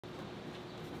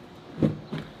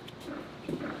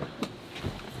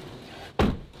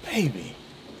Baby,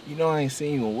 you know I ain't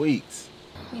seen you in weeks.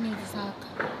 We need to talk.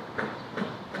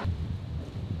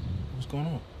 What's going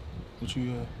on? What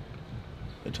you,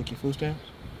 they took your food stamps?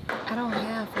 I don't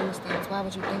have food stamps. Why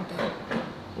would you think that?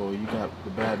 Well, you got the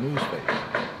bad news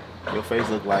face. Your face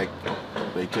look like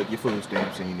they took your food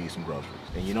stamps and you need some groceries.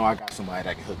 And you know I got somebody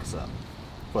that can hook us up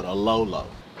for the low.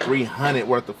 300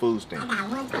 worth of food stamps. I got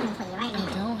 120 for you right now.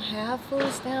 I don't have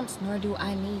food stamps, nor do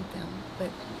I need them. But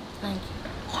thank you.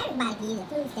 Everybody can use a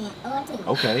food stamp or two.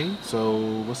 Okay,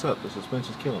 so what's up? The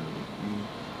suspension's killing me.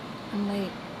 I'm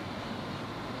late.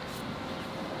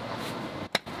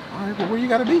 All right, well, where you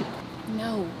gotta be?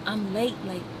 No, I'm late.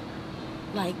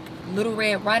 Like Little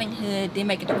Red Riding Hood, they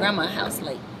make it to Grandma's house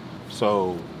late.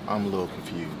 So I'm a little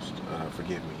confused.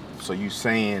 Forgive me. So you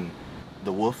saying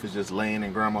the wolf is just laying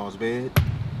in Grandma's bed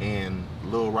and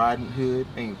Little Riding Hood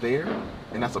ain't there,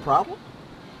 and that's a problem?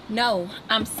 No,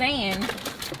 I'm saying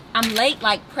I'm late,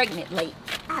 like pregnant late.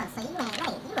 Oh, so you ain't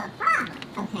late. You a problem.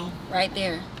 Okay. Right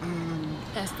there.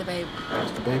 That's the baby.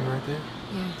 That's the baby right there?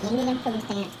 Yeah. Give me them food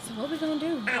stamps. So what we gonna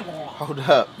do? I'll do it. Hold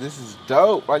up. This is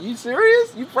dope. Are you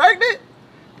serious? You pregnant?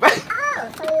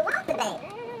 Oh, so you want the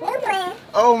baby. New plan.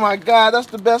 Oh my God, that's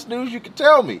the best news you can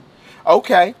tell me.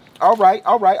 Okay. All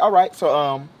right.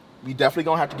 So we definitely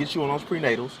gonna have to get you on those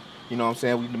prenatals. You know what I'm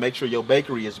saying? We need to make sure your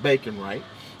bakery is baking right.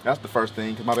 That's the first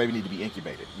thing, because my baby need to be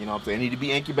incubated. You know what I'm saying? It need to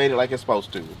be incubated like it's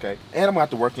supposed to, okay? And I'm gonna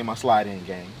have to work in my slide-in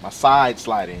game, my side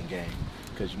slide-in game.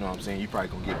 Because you know what I'm saying, you probably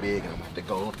gonna get big and I'm gonna have to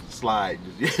go onto the slide.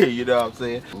 You know what I'm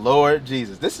saying? Lord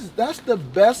Jesus, that's the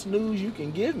best news you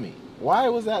can give me. Why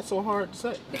was that so hard to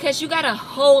say? Because you got a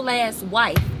whole ass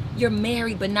wife. You're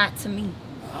married, but not to me.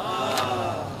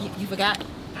 You forgot?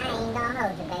 I ain't gonna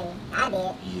hold you, baby. I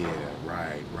did. Yeah,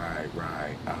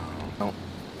 right. No,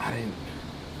 I didn't.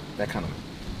 That kind of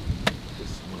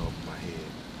just went over my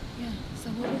head. Yeah. So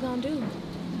what we gonna do?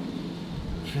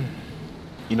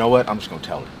 You know what? I'm just gonna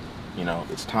tell her. You know,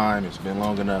 it's time. It's been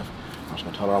long enough. I'm just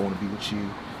gonna tell her I want to be with you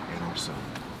and our son.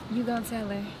 You gonna tell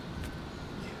her? Yeah,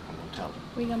 I'm gonna tell her.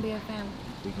 We gonna be a family.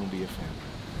 We're gonna be a family.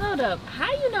 Hold up.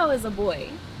 How you know it's a boy?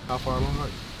 How far along are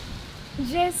you?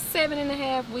 Just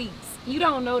 7.5 weeks. You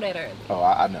don't know that early. Oh,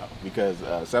 I know, because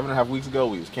 7.5 weeks ago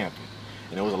we was camping,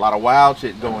 and there was a lot of wild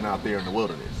shit going out there in the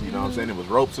wilderness. You know what I'm saying? It was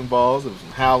ropes and balls. It was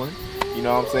some howling. You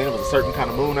know what I'm saying? It was a certain kind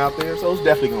of moon out there, so it's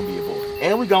definitely gonna be a boy.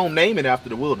 And we gonna name it after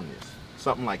the wilderness,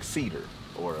 something like Cedar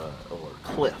or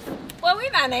Cliff. Well, we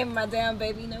not naming my damn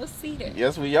baby no Cedar.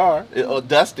 Yes, we are. Or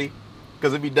Dusty,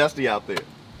 because it be dusty out there.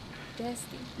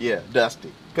 Dusty. Yeah,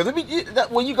 dusty. Because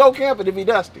when you go camping, it be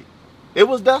dusty. It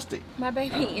was dusty. My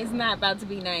baby is not about to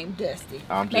be named Dusty.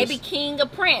 I'm just- Maybe King or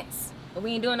Prince, but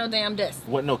we ain't doing no damn Dusty.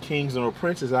 Wasn't no kings or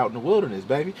princes out in the wilderness,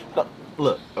 baby.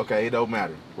 Look, okay, it don't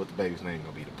matter what the baby's name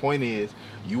gonna be. The point is,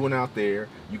 you went out there,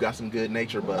 you got some good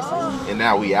nature buses, and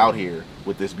now we out here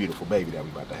with this beautiful baby that we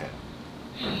about to have.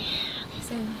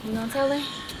 So, you gonna tell her?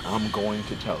 I'm going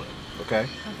to tell her, okay?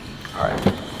 Okay. All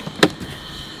right.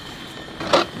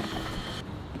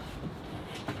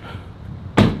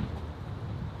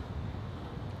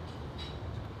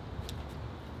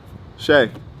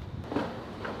 Shay.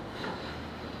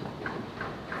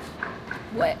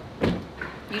 What?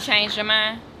 You changed your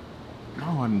mind? No,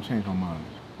 I didn't change my mind.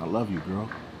 I love you, girl.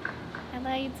 I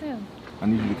love you too. I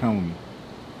need you to come with me.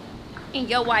 In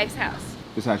your wife's house?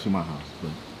 It's actually my house, but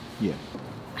yeah.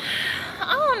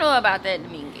 I don't know about that,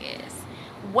 Dominguez.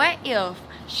 What if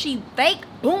she fake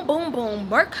boom, boom, boom,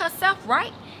 murk herself,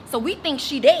 right? So we think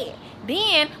she dead.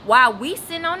 Then, while we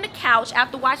sitting on the couch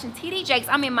after watching TD Jakes,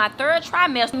 I'm in my 3rd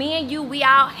trimester. Me and you, we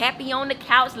all happy on the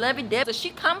couch, lovey-dovey. So she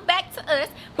come back to us,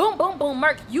 boom, boom, boom,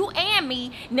 murk, you and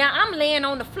me. Now I'm laying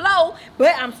on the floor,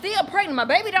 but I'm still pregnant. My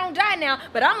baby don't die now,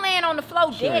 but I'm laying on the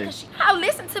floor dead. Cause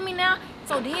listen to me now.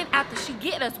 So then after she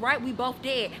get us, right, we both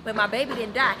dead, but my baby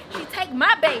didn't die. She take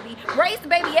my baby, raise the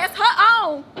baby as her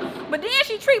own, but then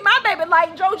she treat my baby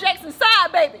like Joe Jackson's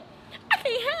side baby. I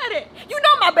can't have it. You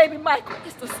know my baby Michael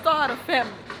is the star of the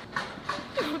family.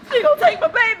 She gonna take my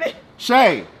baby.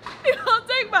 Shay. She gonna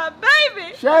take my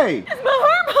baby. Shay. It's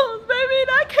my hormones, baby, and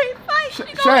I can't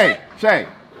fight. Shay.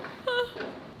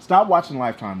 Stop watching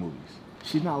Lifetime movies.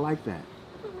 She's not like that.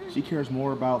 She cares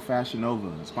more about Fashion Nova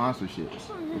and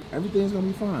sponsorships. Everything's gonna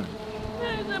be fine.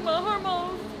 My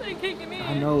hormones, they kicking in.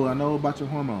 I know about your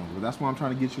hormones, but that's why I'm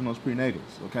trying to get you in those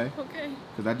prenatals, okay? Okay.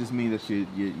 Because that just means that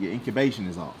your incubation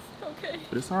is off. Okay.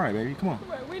 But it's all right, baby. Come on.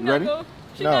 Right, we You not ready? go.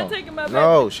 She No. not taking my baby.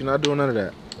 No, she's not doing none of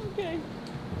that. Okay.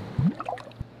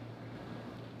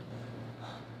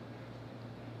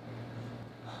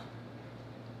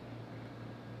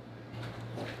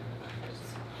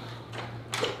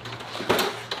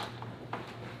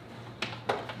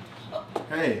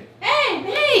 Hey. Hey,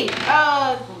 Hey,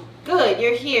 good,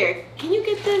 you're here. Can you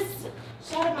get this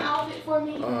shot of my outfit for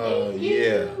me? Thank you.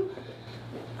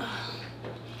 Yeah.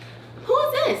 Who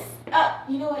is this?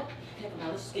 You know what? Heck no,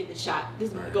 let's just get this shot.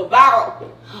 This is gonna go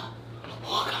viral.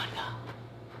 Wakanda.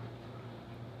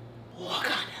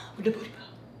 Wakanda. With the booty.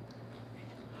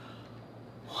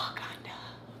 Wakanda.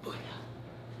 Booty.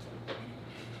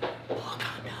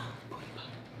 Wakanda. Booty.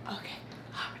 Okay.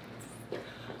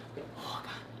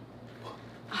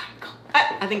 Alright, go.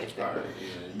 I think it's there. All right.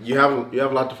 Yeah. You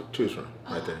have a lot to choose from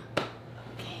right there.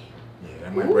 Okay. Yeah,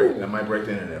 that might break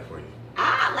the internet for you.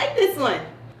 I like this one.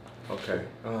 Okay.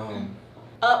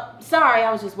 Sorry,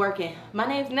 I was just working. My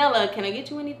name's Nella. Can I get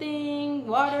you anything?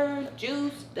 Water,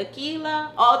 juice,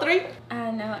 tequila, all three?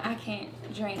 No, I can't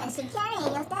drink. And she carrying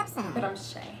your stepson. But I'm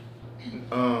Shay.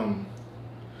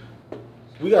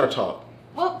 We gotta talk.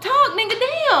 Well, talk, nigga,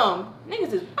 damn.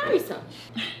 Niggas is worrisome.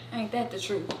 Ain't that the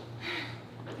truth?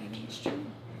 Maybe it's true.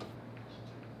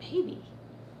 Baby.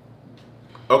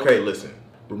 Okay, listen.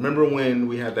 Remember when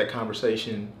we had that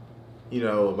conversation, you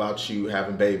know, about you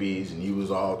having babies and you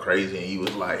was all crazy and you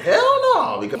was like, hell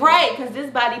no. Because Right, because this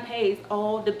body pays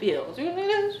all the bills. You know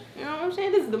what I'm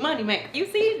saying? This is the money maker. You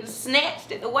see, it's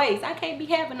snatched at the waist. I can't be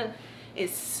having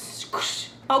it's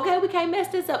okay, we can't mess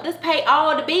this up. This pay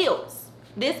all the bills.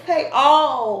 This pay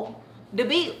all the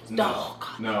bills. No,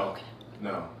 God. no, Okay.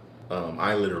 no.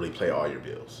 I literally pay all your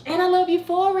bills. And I love you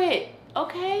for it,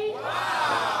 okay? Wow.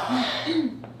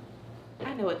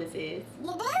 I know what this is.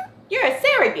 You do? You're a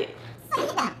surrogate. So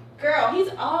you don't. Girl, he's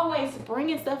always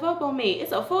bringing stuff up on me.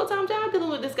 It's a full-time job dealing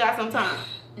with this guy sometimes.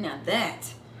 Now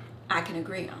that I can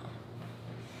agree on.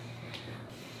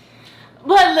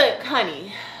 But look,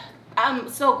 honey, I'm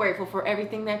so grateful for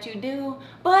everything that you do,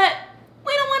 but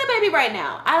we don't want a baby right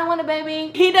now. I don't want a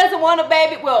baby. He doesn't want a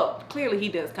baby. Well, clearly he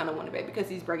does kind of want a baby because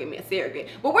he's bringing me a surrogate.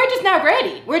 But we're just not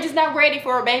ready. We're just not ready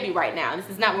for a baby right now. This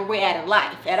is not where we're at in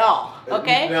life at all,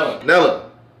 okay? Nella,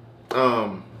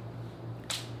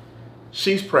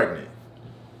 she's pregnant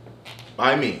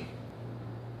by me.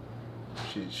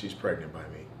 She's pregnant by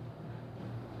me.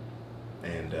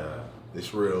 And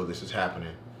it's real, this is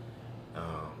happening.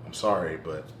 I'm sorry,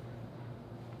 but,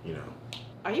 you know.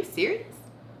 Are you serious?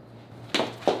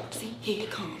 See, here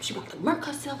it comes. She about to murk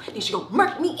herself, then she gonna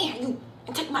murk me and you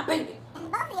and take my baby.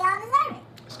 And both of y'all deserve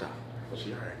it. Stop.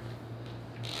 She alright.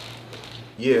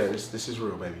 Yeah, this is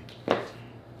real, baby.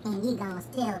 And you gonna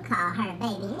still call her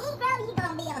baby Negro, you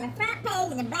gonna be on the front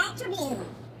page of the Black Tribune.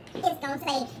 It's gonna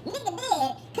say, nigga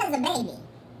dead cause of baby.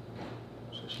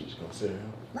 So she's gonna sit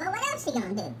down? Well, what else she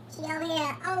gonna do? She over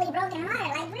here only broken hearted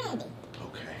like Brandy.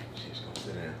 Okay, she's gonna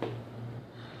sit down.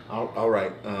 All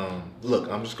right. Look,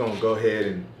 I'm just gonna go ahead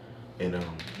and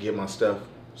get my stuff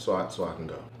so I can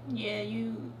go. Yeah,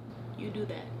 you do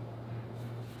that.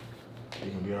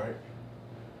 You gonna be all right?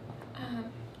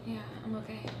 Yeah, I'm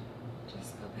okay.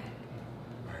 Just go back.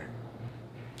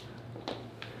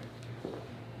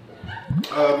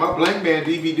 All right. My Blank Man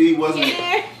DVD wasn't.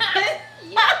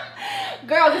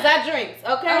 Girl, cause I drinks,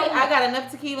 okay? Oh. I got enough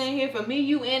tequila in here for me,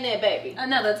 you, and that baby.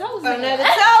 Another toast. Another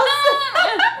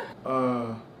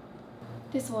toast.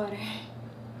 This water.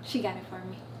 She got it for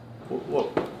me.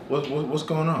 What's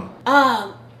going on?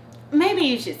 Maybe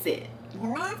you should sit. The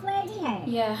last words you heard.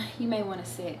 Yeah, you may want to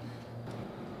sit.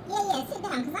 Yeah, sit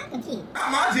down, cause I'm confused. Oh,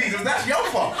 my Jesus, that's your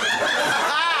fault.